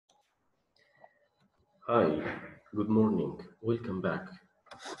Hi, good morning. Welcome back.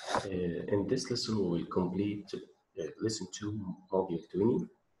 In this lesson, we will complete lesson 2, module 20,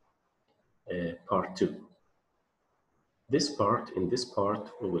 part 2. In this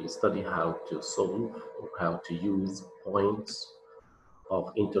part, we will study how to solve or how to use points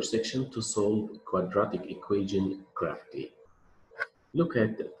of intersection to solve quadratic equation graphically. Look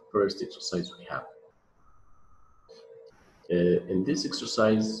at the first exercise we have. In this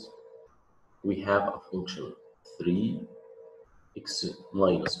exercise, we have a function 3 x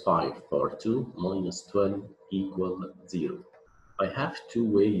minus 5 power 2 minus 12 equal 0. I have two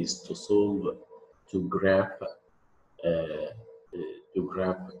ways to solve, to graph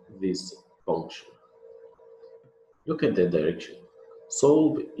this function. Look at the direction.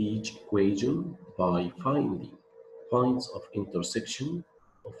 Solve each equation by finding points of intersection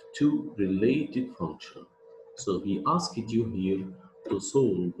of two related functions. So he asked you here to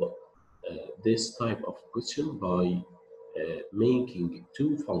solve this type of question by making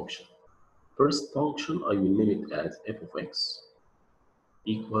two functions. First function, I will name it as f of x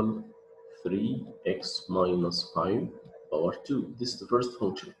equal 3x minus 5 power 2. This is the first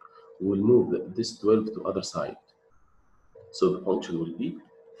function. We will move this 12 to other side. So the function will be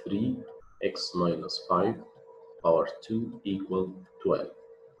 3x minus 5 power 2 equal 12.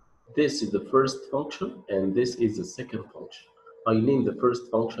 This is the first function, and this is the second function. I name the first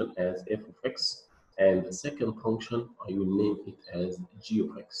function as f of x, and the second function, I will name it as g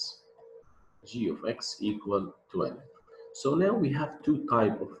of x. G of x equal 12. So now we have two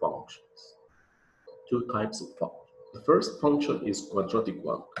types of functions. The first function is quadratic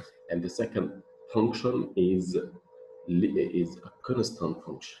one, and the second function is a constant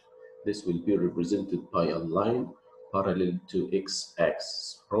function. This will be represented by a line parallel to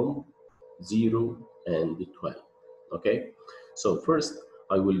x-axis from 0 and 12. Okay, so first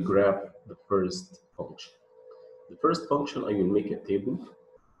I will graph the first function. The first function, I will make a table.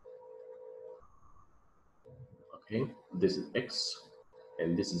 Okay, this is x,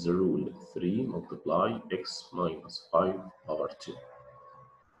 and this is a rule 3 multiply x minus 5 power 2.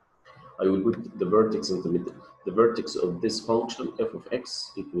 I will put the vertex in the middle. The vertex of this function f of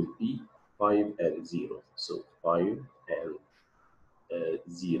x, it will be 5 and 0. So 5 and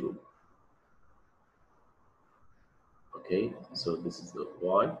 0. Okay, so this is the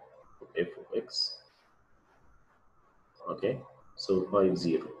y of f of x. Okay, so 5,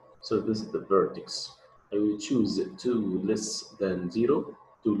 0. So this is the vertex. I will choose 2 less than 0,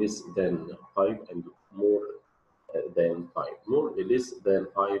 2 less than 5, and more than 5. More or less than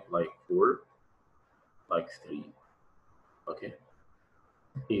 5, like 4, like 3. Okay,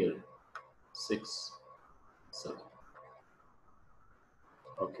 here 6, 7.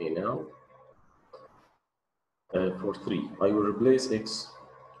 Okay, now for 3, I will replace x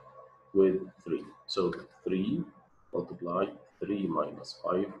with 3. So 3 multiply 3 minus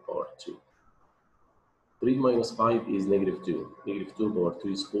 5 power 2. 3 minus 5 is negative 2. Negative 2 power 2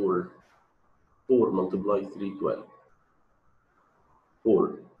 is 4. 4 multiply 3, 12.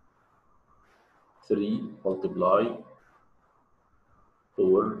 4. 3 multiply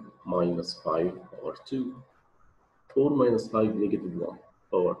 4 minus 5 power 2. 4 minus 5, negative 1.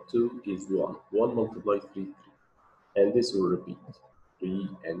 Power 2 is 1. 1 multiply 3, 3. And this will repeat. 3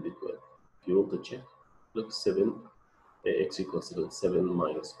 and 12. If you want to check, look 7. X equals 7. 7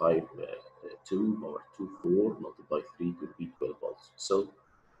 minus 5, 2. Power 2, 4. Multiply 3 will be 12 also. So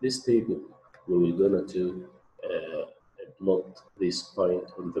this table, we will gonna to plot this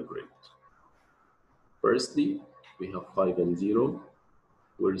point on the grid. Firstly, we have 5 and 0.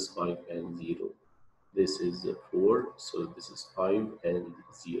 Where is 5 and 0? This is 4, so this is 5 and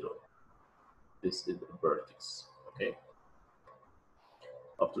 0. This is the vertex, okay?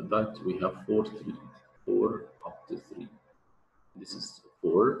 After that, we have 4, 3. 4 up to 3. This is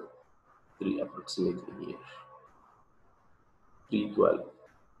 4, 3 approximately here. 3, 12.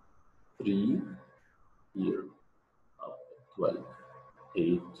 3 here, up 12.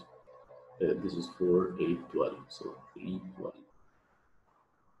 8. This is 4, 8, 12. So 3, 12.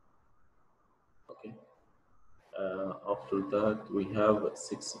 Okay. After that, we have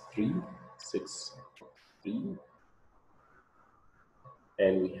 6, 3. 6, 3.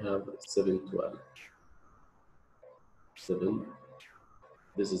 And we have 7, 12. 7.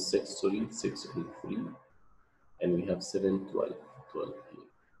 This is 6, sorry, 6 and 3. And we have 7, 12. 12 here.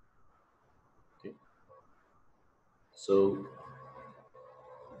 Okay. So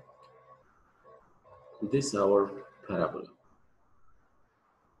this is our parabola.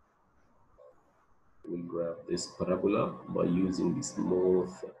 We graph this parabola by using this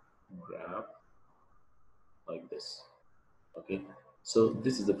smooth graph like this. Okay. So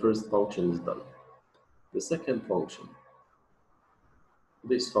this is the first function is done. The second function,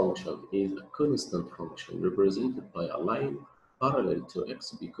 this function is a constant function represented by a line parallel to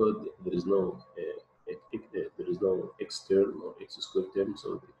x because there is no x term or x square term,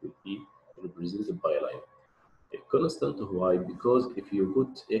 so it will be represented by a line. A constant why? Because if you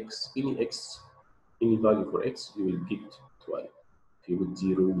put any value for x, you will get 12. If you put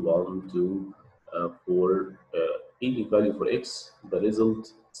 0, 1, 2, 4, any value for x, the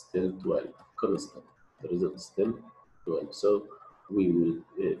result still 12, constant. The result is still 12. So we will,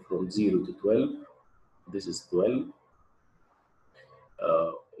 from 0 to 12, this is 12.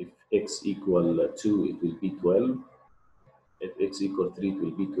 If x equal 2, it will be 12. If x equal 3, it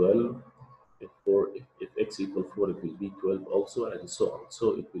will be 12. If x equal 4, it will be 12 also, and so on.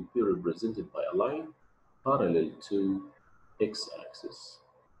 So it will be represented by a line parallel to x-axis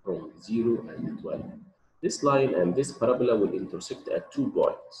from 0 and 12. This line and this parabola will intersect at 2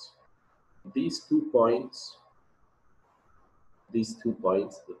 points. These 2 points,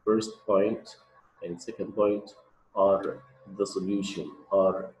 the first point and second point are the solution,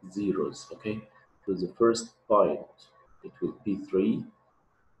 are zeros, okay? So the first point, it will be 3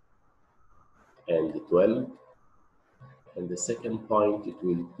 and 12, and the second point, it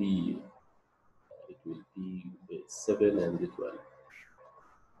will be 7 and 12.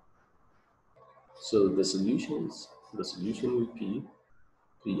 So the solution will be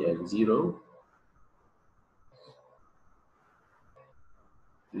 3 and 0,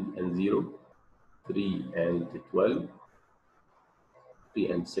 3 and 0, 3 and 12, 3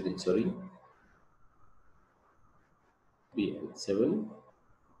 and 7, sorry, 3 and 7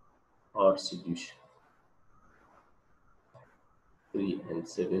 are solution. 3 and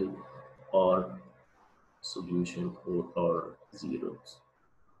 7 are solution or are zeros.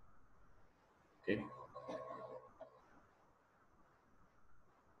 Okay.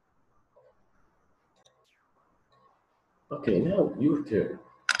 Okay, now your turn.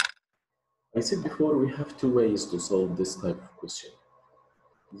 I said before we have 2 ways to solve this type of question.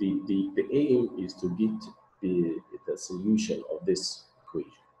 The aim is to get the solution of this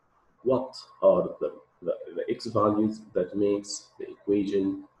equation. What are the x values that makes the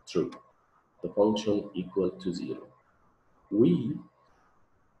equation true, the function equal to 0? We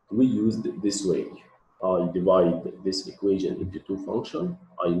used this way. I divide this equation into 2 functions.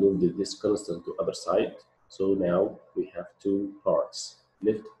 I moved this constant to other side. So now we have 2 parts,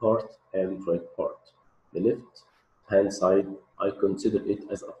 left part and right part. The left hand side, I consider it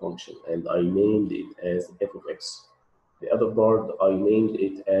as a function and I named it as f of x. The other part, I named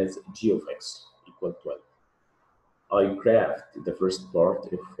it as g of x equal 12. I graphed the first part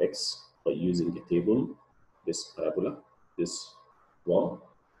f of x by using a table, this parabola, this one,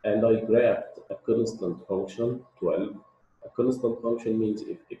 and I graphed a constant function 12. A constant function means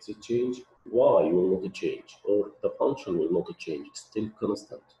if x change, y will not change, or the function will not change, it's still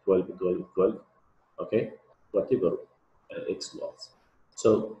constant, 12, 12, 12, okay, whatever x was.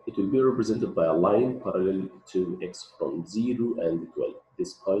 So it will be represented by a line parallel to x from 0 and 12.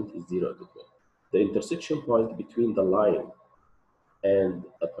 This point is 0 and 12. The intersection point between the line and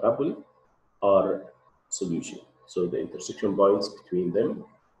the parabola are solution. So the intersection points between them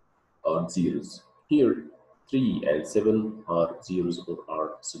are zeros. Here, 3 and 7 are zeros or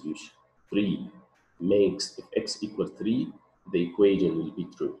are solution. 3 makes, if x equals 3, the equation will be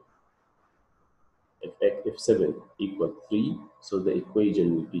true. If 7 equals 3, so the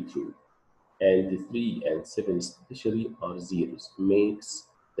equation will be true. And the 3 and 7 especially are zeros, makes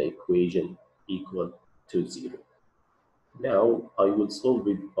the equation equal to 0. Now I will solve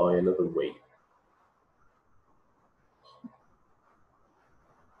it by another way.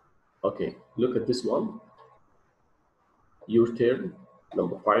 Okay, look at this one. Your turn,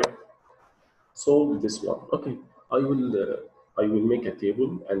 number 5. Solve this one. Okay, I will make a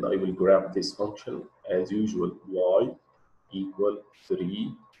table and I will grab this function as usual. Y equal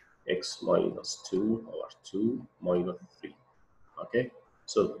 3 x minus 2 or 2 minus 3. Okay,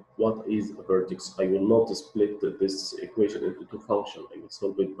 so what is a vertex? I will not split this equation into 2 functions. I will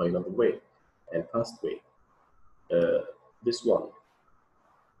solve it by another way and fast way. This one,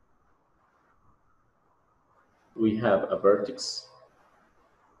 we have a vertex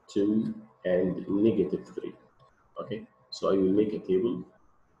 2 and negative 3. Okay, so I will make a table.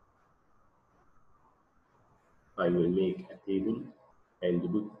 I will make a table and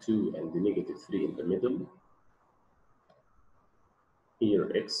put 2 and negative 3 in the middle.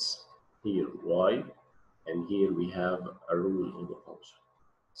 Here x, here y, and here we have a rule of the function.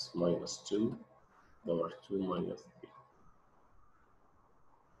 It's minus 2 over 2 minus 3.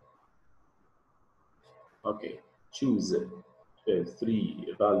 Okay, choose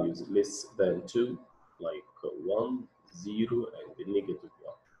 3 values less than 2. like 1, 0, and negative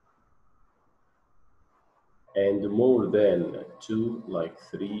 1. And more than 2, like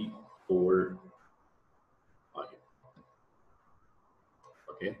 3, 4, 5.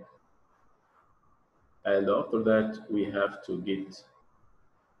 Okay. And after that, we have to get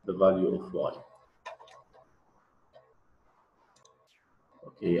the value of y.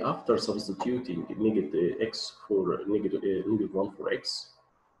 Okay, after substituting negative x for negative 1 for x,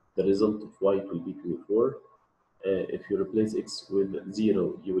 the result of y will be 24. If you replace x with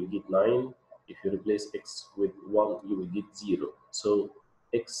 0, you will get 9. If you replace x with 1, you will get 0. So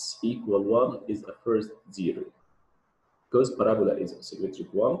x equal 1 is a first 0. Because parabola is a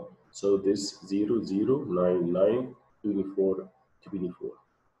symmetric one, so this 0, 0, 9, 9, 24, 24.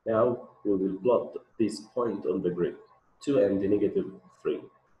 Now we will plot this point on the grid, 2 and the negative 3.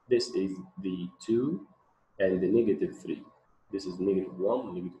 This is the 2 and the negative 3. This is negative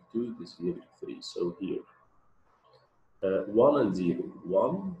 1, negative 2, this is negative 3. So here, 1 and 0,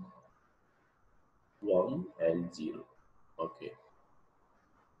 1, 1 and 0. Okay.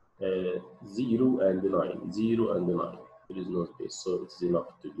 0 and 9, 0 and 9. There is no space, so it's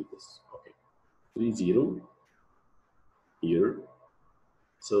enough to do this. Okay. 3, 0 here.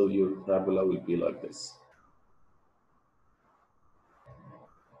 So your parabola will be like this.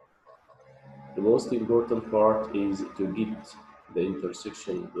 The most important part is to get the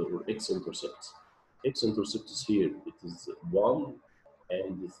intersection or x-intercept. X-intercept is here. It is 1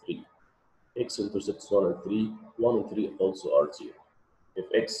 and 3. X-intercepts 1 and 3. 1 and 3 also are 0. If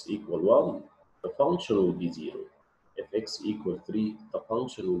x equal 1, the function will be 0. If x equal 3, the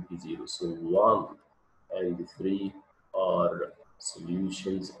function will be 0. So 1 and 3 are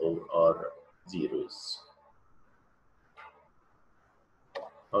solutions or are zeros.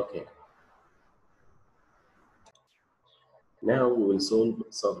 Okay. Now we will solve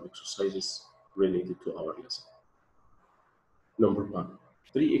some exercises related to our lesson. Number 1.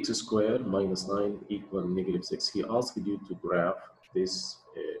 3x squared minus 9 equal negative 6. He asked you to graph this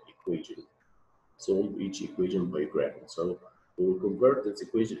equation. Solve each equation by graphing. So we will convert this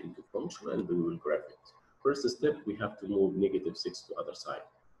equation into function and we will graph it. First step, we have to move negative 6 to other side.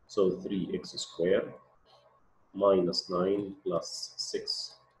 So 3x squared minus 9 plus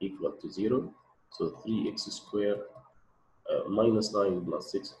 6 equal to 0. So 3x squared minus 9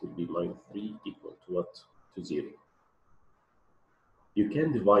 plus 6 will be minus 3 equal to what? To 0. You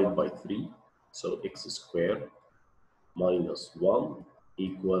can divide by 3. So x squared minus 1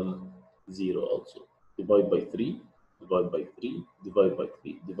 equal 0 also. Divide by 3, divide by 3, divide by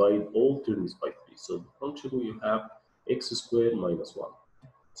 3. Divide all terms by 3. So the function we have x squared minus 1.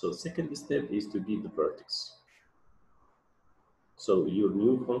 So second step is to get the vertex. So your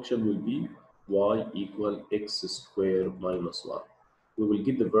new function will be y equal x squared minus 1. We will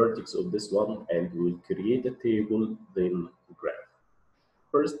get the vertex of this one and we will create a table, then graph.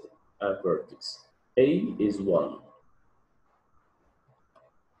 First, a vertex. A is 1.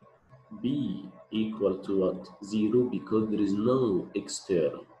 B equal to what? 0 because there is no x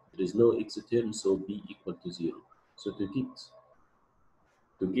term. There is no x term, so B equal to 0. So to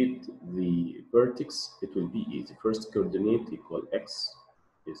get the vertex, it will be easy. First coordinate equal x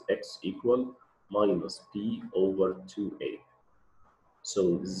is x equal minus b over 2a.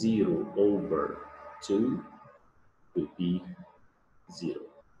 So 0 over 2 will be 0.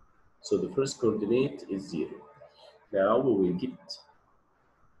 So the first coordinate is 0. Now we will get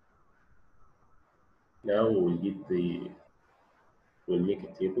we'll make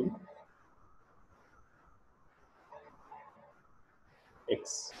a table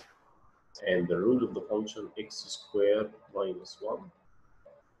x and the rule of the function x squared minus 1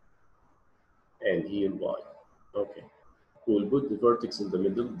 and here y. Okay, we'll put the vertex in the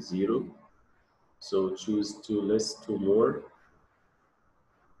middle, 0. So choose 2 less, 2 more,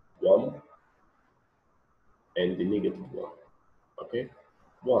 1 and the negative 1. Okay,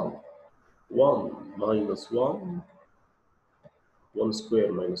 1. 1 minus 1, 1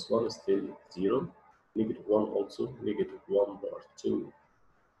 square minus 1 is still 0. Negative 1 also, negative 1 bar 2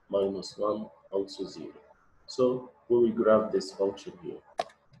 minus 1 also 0. So we will graph this function here.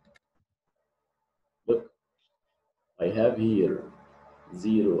 Look, I have here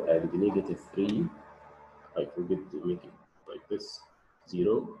 0 and negative 3. I forget to make it like this.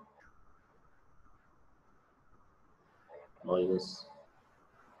 0 minus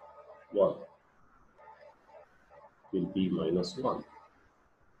 1 will be minus 1.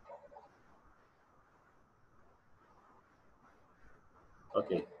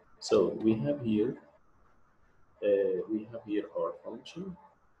 Okay, so we have here our function.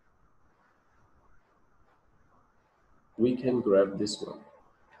 We can grab this one.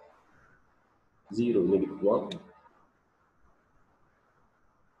 0, -1,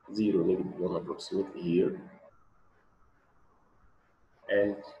 0, -1 approximately here,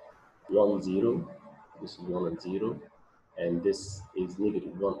 and 1, 0. This is 1 and 0, and this is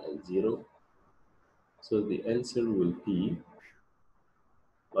 -1 and 0. So the answer will be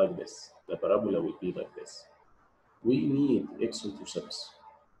like this. The parabola will be like this. We need x-intercepts.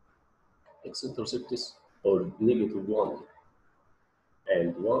 X-intercepts or -1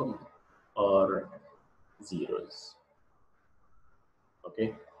 and 1 are zeros.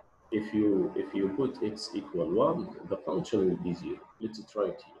 Okay? If you put x equal 1, the function will be 0. Let's try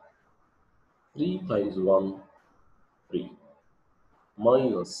it here. 3 times 1, 3.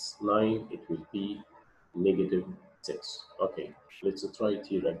 Minus 9, it will be -6. Okay, let's try it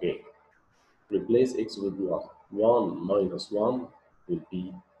here again. Replace x with 1. 1 minus 1 will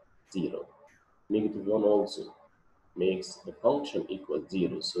be 0. -1 also makes the function equal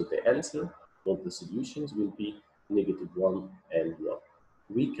 0. So the answer of the solutions will be -1 and 1.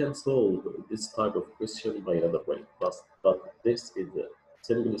 We can solve this type of question by another way, but this is the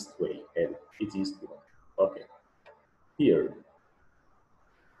simplest way and easiest one. Okay, here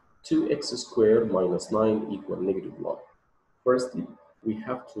 2x squared minus 9 equal -1. Firstly, we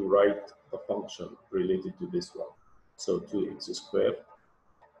have to write the function related to this one. So 2x squared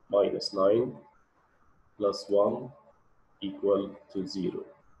minus 9 plus 1 equal to 0.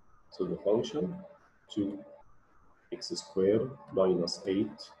 So the function 2x squared minus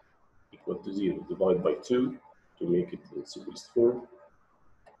 8 equal to 0. Divide by 2 to make it in simplest form.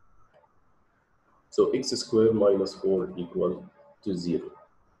 So x squared minus 4 equal to 0.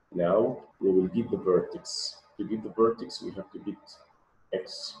 Now we will get the vertex. To get the vertex, we have to get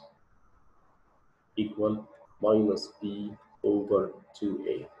x equal minus b over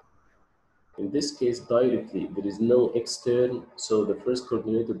 2a. In this case, directly, there is no x term, so the first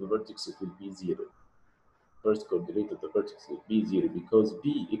coordinate of the vertex it will be 0. First coordinate of the vertex will be 0 because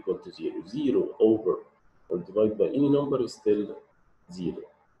b equal to 0. 0 over or divided by any number is still 0.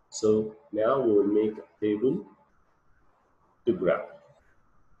 So now we will make a table to graph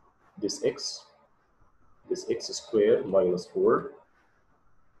this x squared minus 4,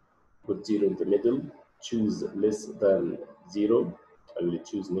 put 0 in the middle, choose less than 0, I will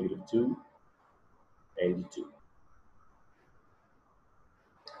choose -2 and 2.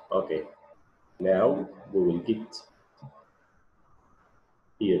 Okay, now we will get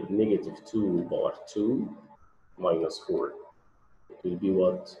here -2 power 2 minus 4. It will be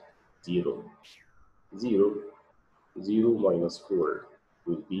what? 0. 0. 0 minus 4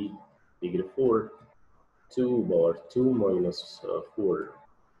 will be -4. 2 power 2 minus 4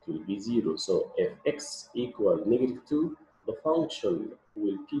 will be 0. So if x equal -2, the function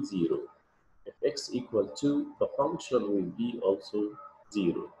will be 0. If x equal 2, the function will be also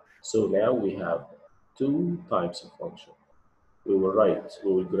 0. So now we have two types of function. We will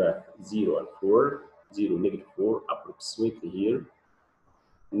graph 0 and 4, 0, -4, approximately here,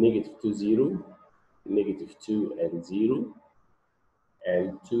 -2, 0, -2 and 0,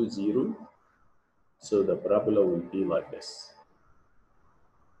 and 2, 0. So the parabola will be like this.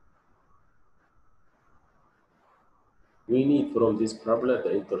 We need from this parabola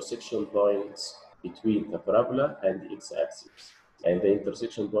the intersection points between the parabola and the x-axis. And the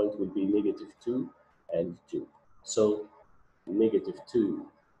intersection point will be -2 and 2. So -2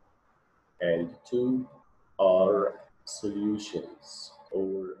 and 2 are solutions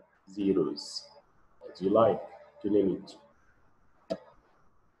or zeros, as you like to name it.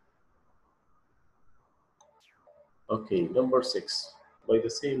 Okay, number 6. By the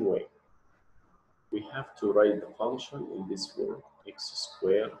same way, we have to write the function in this form, x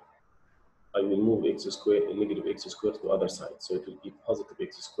squared. I will move x squared and -x squared to other side. So it will be positive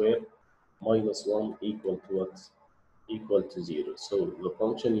x squared minus 1 equal to what? Equal to 0. So the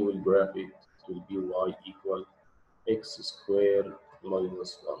function you will graph it will be y equal x squared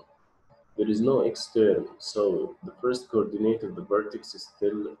minus 1. There is no x term, so the first coordinate of the vertex is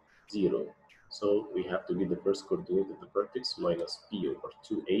still 0. So we have to get the first coordinate of the vertex minus p over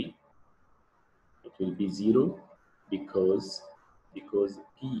 2a. It will be 0 because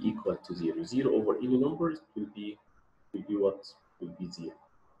p equal to 0. 0 over any number will be what? Will be 0.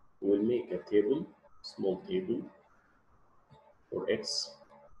 We will make a table, small table for x.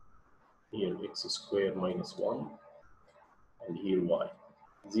 Here x squared minus 1, and here y.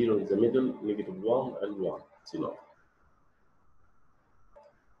 0 in the middle, -1 and 1. It's enough.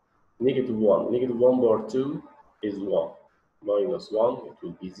 -1. -1 power 2 is 1. Minus 1, it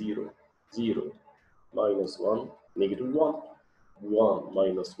will be 0. 0 minus 1, -1. 1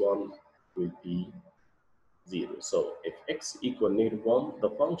 minus 1 will be 0. So if x equal -1, the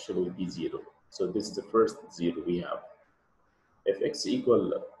function will be 0. So this is the first zero we have. If x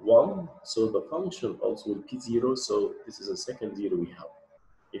equal 1, so the function also will be 0, so this is the second zero we have.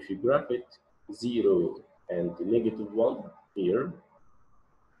 If you graph it, 0 and negative 1 here,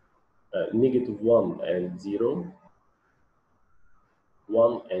 negative 1 and 0,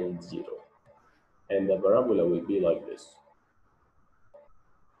 1 and 0. And the parabola will be like this.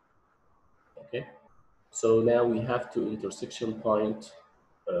 Okay? So now we have two intersection point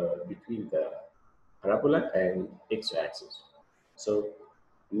between the parabola and x-axis. So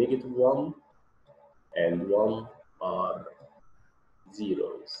negative 1 and 1 are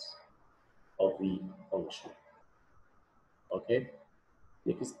zeros of the function. Okay?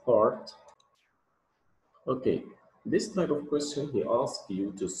 Next part. Okay, this type of question, he asks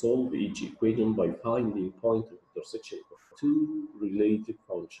you to solve each equation by finding point of intersection of two related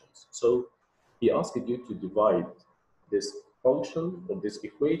functions. So he asked you to divide this function or this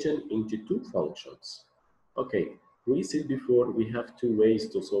equation into two functions. Okay, we said before we have two ways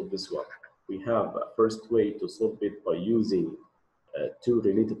to solve this one. We have a first way to solve it by using two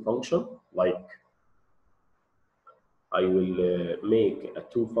related function, like I will make a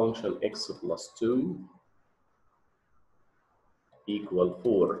two function x plus 2 equal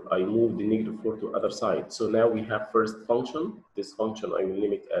 4. I move the negative 4 to other side. So now we have first function. This function I will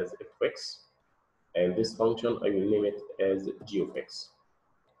name it as f of x. And this function I will name it as g of x.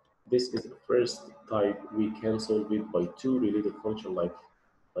 This is the first type we can solve it by two related functions like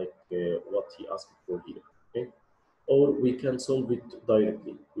what he asked for here. Okay? Or we can solve it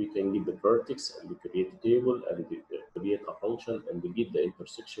directly. We can get the vertex and create a table and create a function and get the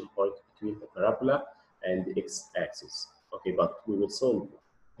intersection point between the parabola and the x-axis. Okay, but we will solve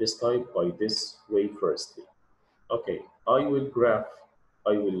this type by this way firstly. Okay, I will graph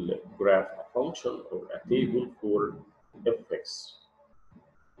a function or a table for f of x.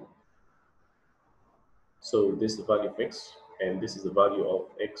 So this is the value of x, and this is the value of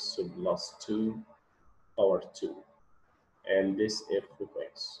x plus 2 power 2. And this f of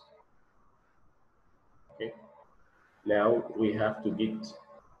x. Okay. Now we have to get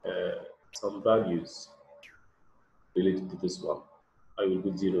some values related to this one. I will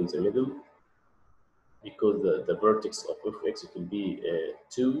put 0 in the middle because the vertex of f of x will be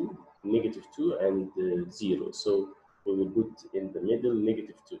 2, negative 2, and 0. So we will put in the middle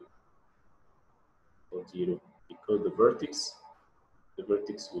negative 2 or 0 because the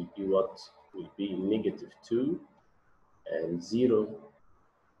vertex will be what? Will be negative 2 and 0.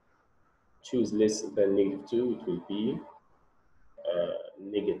 Choose less than negative 2, it will be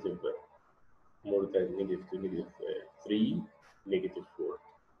negative more than negative 2, negative 3, negative 4.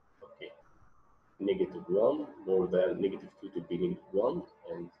 Okay. Negative 1 more than negative 2 to be negative 1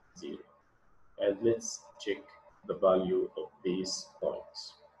 and 0. And let's check the value of these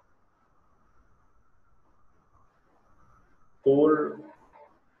points. 4,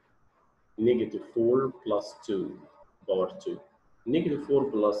 negative 4 plus 2 power 2. Negative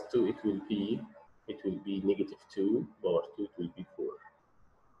 4 plus 2, it will be negative 2 power 2, it will be 4.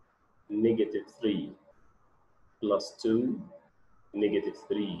 Negative 3 plus 2, negative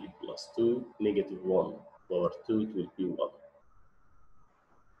 3 plus 2, negative 1 power 2, it will be 1.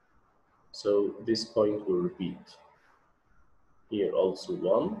 So this point will repeat. Here also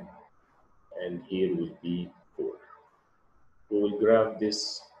 1, and here will be 4. We will graph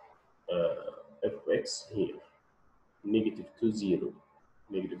this f of x here. Negative 2, 0.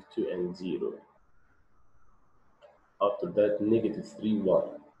 Negative 2 and 0. After that, negative 3, 1.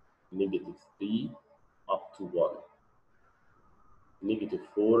 Negative 3 up to 1. Negative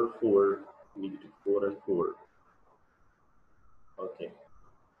 4, 4. Negative 4 and 4. Okay.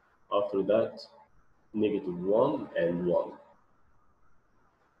 After that, negative 1 and 1.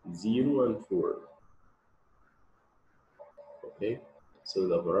 0 and 4. Okay. So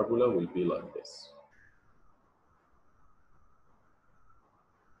the parabola will be like this.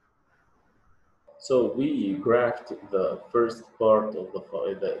 So we graphed the first part of the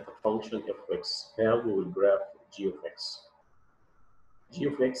function f of x. Now we will graph g of x. G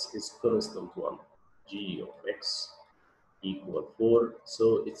of x is constant one. G of x equal 4.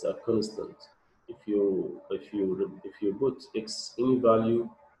 So it's a constant. If you put x any value,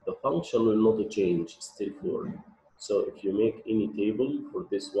 the function will not change. Still 4. So if you make any table for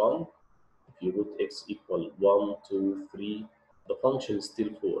this one, if you put x equal 1, 2, 3, the function is still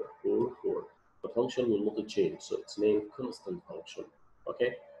 4, 4, 4. The function will not change, so it's named constant function.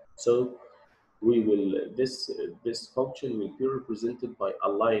 Okay, so we will this function will be represented by a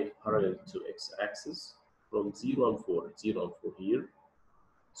line parallel to x-axis from 0 and 4, 0 and 4 here.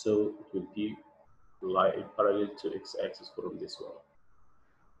 So it will be line parallel to x-axis from this one.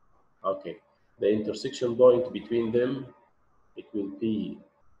 Okay, The intersection point between them, it will be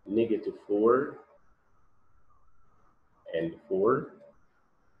 -4 and 4.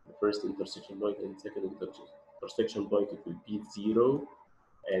 The first intersection point and second intersection point, it will be 0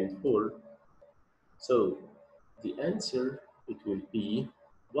 and 4. So the answer, it will be,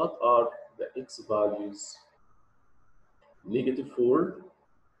 what are the x values? -4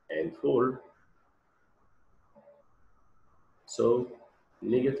 and 4. So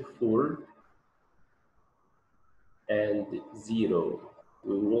 -4 and 0.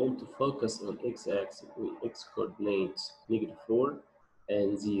 We want to focus on x-axis with x coordinates -4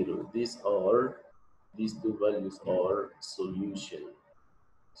 and 0. These two values are solutions.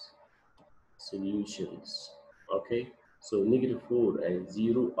 Okay, so -4 and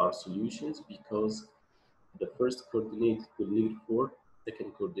 0 are solutions because the first coordinate will be -4,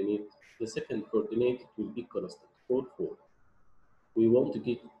 the second coordinate will be constant, 4, 4. We want to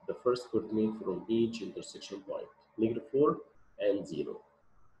get the first coordinate from each intersection point, -4 and 0.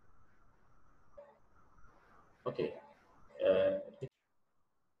 Okay, uh,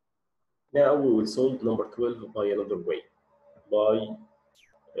 now we will solve number 12 by another way, by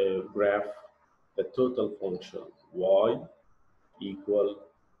graph the total function y equal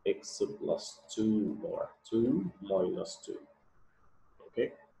x plus 2 or 2 minus 2. Okay,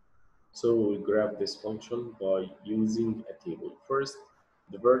 so we will graph this function by using a table. First,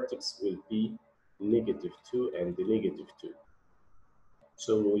 the vertex will be -2 and -2.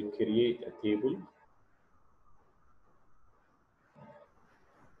 So we create a table.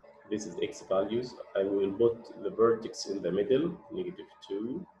 This is x values. I will put the vertex in the middle,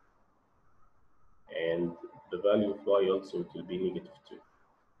 -2, and the value of y also will be -2.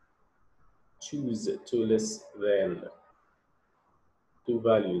 Choose two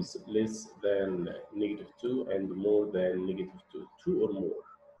values less than -2 and more than -2, two or more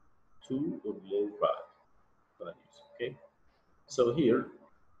values. Okay, so here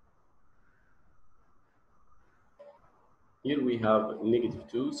we have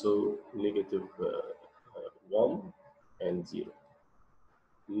 -2, so -1 and 0,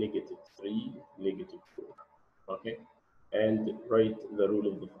 -3, -4. Okay, and write the rule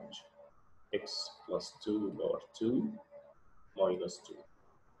of the function: x plus 2 power 2 minus 2,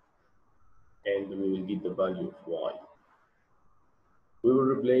 and we will get the value of y. We will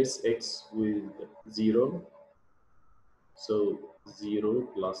replace x with 0, so 0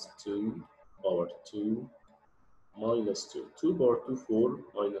 plus 2 power 2 minus 2. 2 power 2, 4,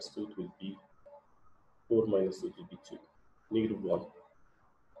 minus 2, it will be 4 minus 2, it will be 2. -1.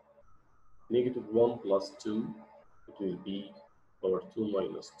 -1 plus 2, it will be power 2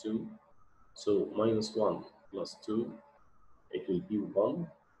 minus 2. So -1 plus 2, it will be 1.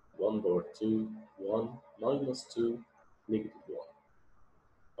 1 power 2, 1 minus 2, -1.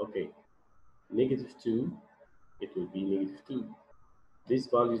 Okay, -2, it will be -2. These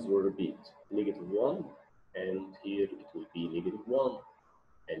values will repeat, -1, and here it will be -1,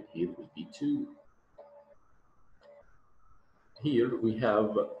 and here will be 2. Here we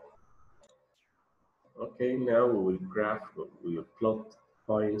have, okay, now we will we will plot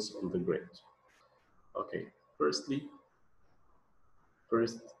points on the grid. Okay, first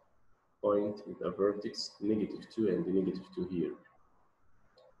point with a vertex -2 and -2 here.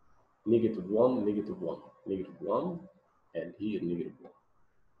 -1, -1, -1, and here -1.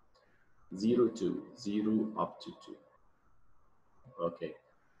 0, 2, 0 up to 2. Okay.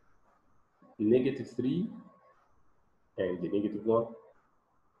 -3 and -1,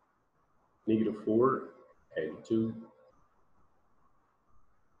 -4 and 2.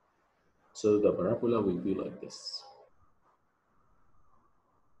 So the parabola will be like this.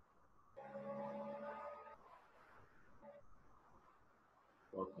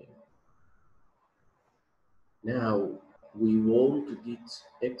 Okay. Now we want to get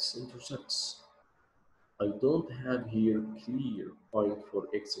x-intercepts. I don't have here clear point for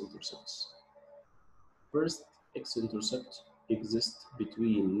x-intercepts. First, x-intercept exists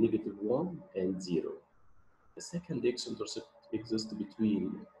between -1 and 0. The second x-intercept exists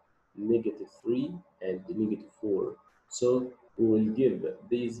between -3 and -4. So we will give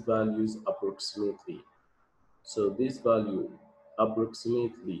these values approximately. So this value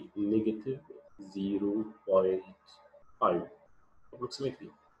approximately -0.5, approximately,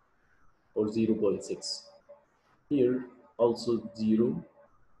 or 0.6. Here also 0,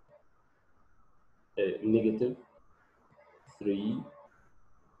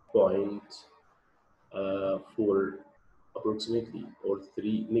 -3.4 approximately, or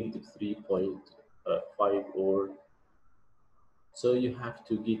 -3.5, or so you have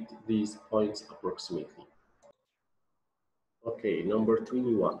to get these points approximately. Okay, number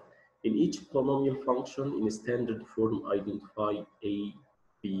 21. In each polynomial function in standard form, identify A,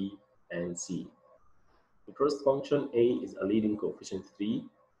 B, and C. The first function, A, is a leading coefficient 3,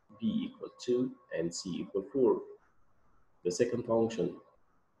 B equal 2, and C equal 4. The second function,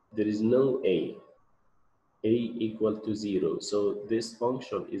 there is no A equal to 0, so this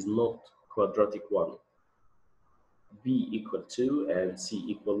function is not quadratic 1. B equal 2 and C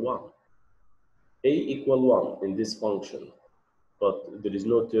equal 1. A equal 1 in this function, but there is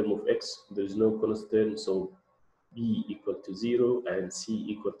no term of x, there is no constant, so B equal to 0 and C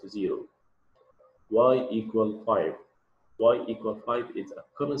equal to 0. Y equal 5. Y equal 5 is a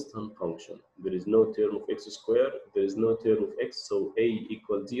constant function. There is no term of x squared, there is no term of x, so A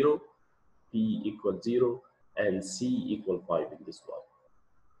equal 0, B equal 0, and C equal 5 in this one.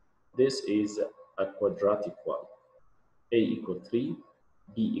 This is a quadratic one. A equal 3,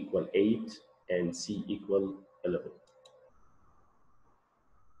 B equal 8, and C equal 11.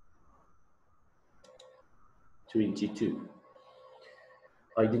 22.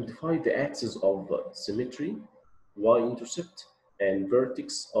 Identify the axis of symmetry, y-intercept, and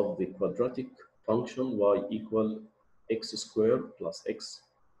vertex of the quadratic function y equal x squared plus x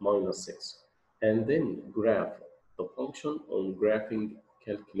minus 6. And then graph the function on graphing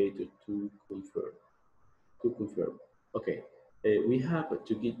calculator to confirm. Okay, we have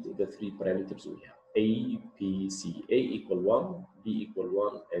to get the three parameters we have. A, B, C. A equal 1, B equal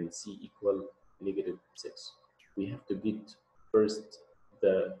 1, and C equal negative 6. We have to get first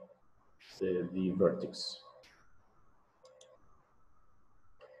the vertex.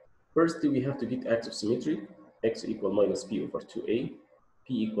 First, we have to get axis of symmetry. X equal minus P over 2A, P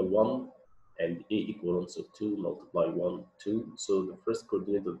equal 1, and A equal 1, so 2 multiply 1, 2. So the first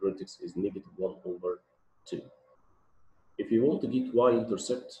coordinate of vertex is negative 1 over 2. If you want to get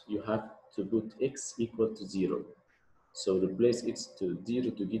y-intercept, you have to put x equal to 0. So replace x to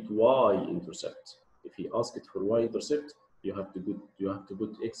 0 to get y-intercept. If he asks it for y-intercept, you have to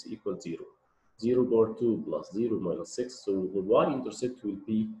put x equal 0. 0 power 2 plus 0 minus 6. So the y-intercept will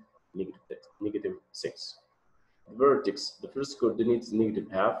be negative 6. Vertex, the first coordinate is negative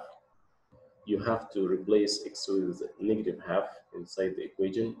half. You have to replace x with negative half inside the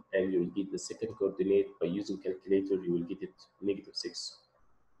equation, and you will get the second coordinate by using calculator. You will get it negative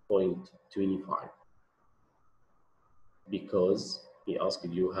 6.25, because he asked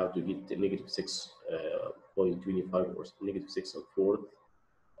you how to get the negative 6.25 or negative 6 and 4.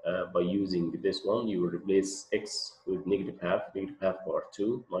 By using this one, you will replace x with negative half power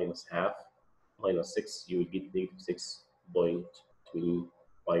 2 minus half minus 6. You will get negative 6.25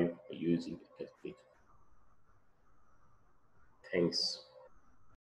 by using the calculator. Thanks.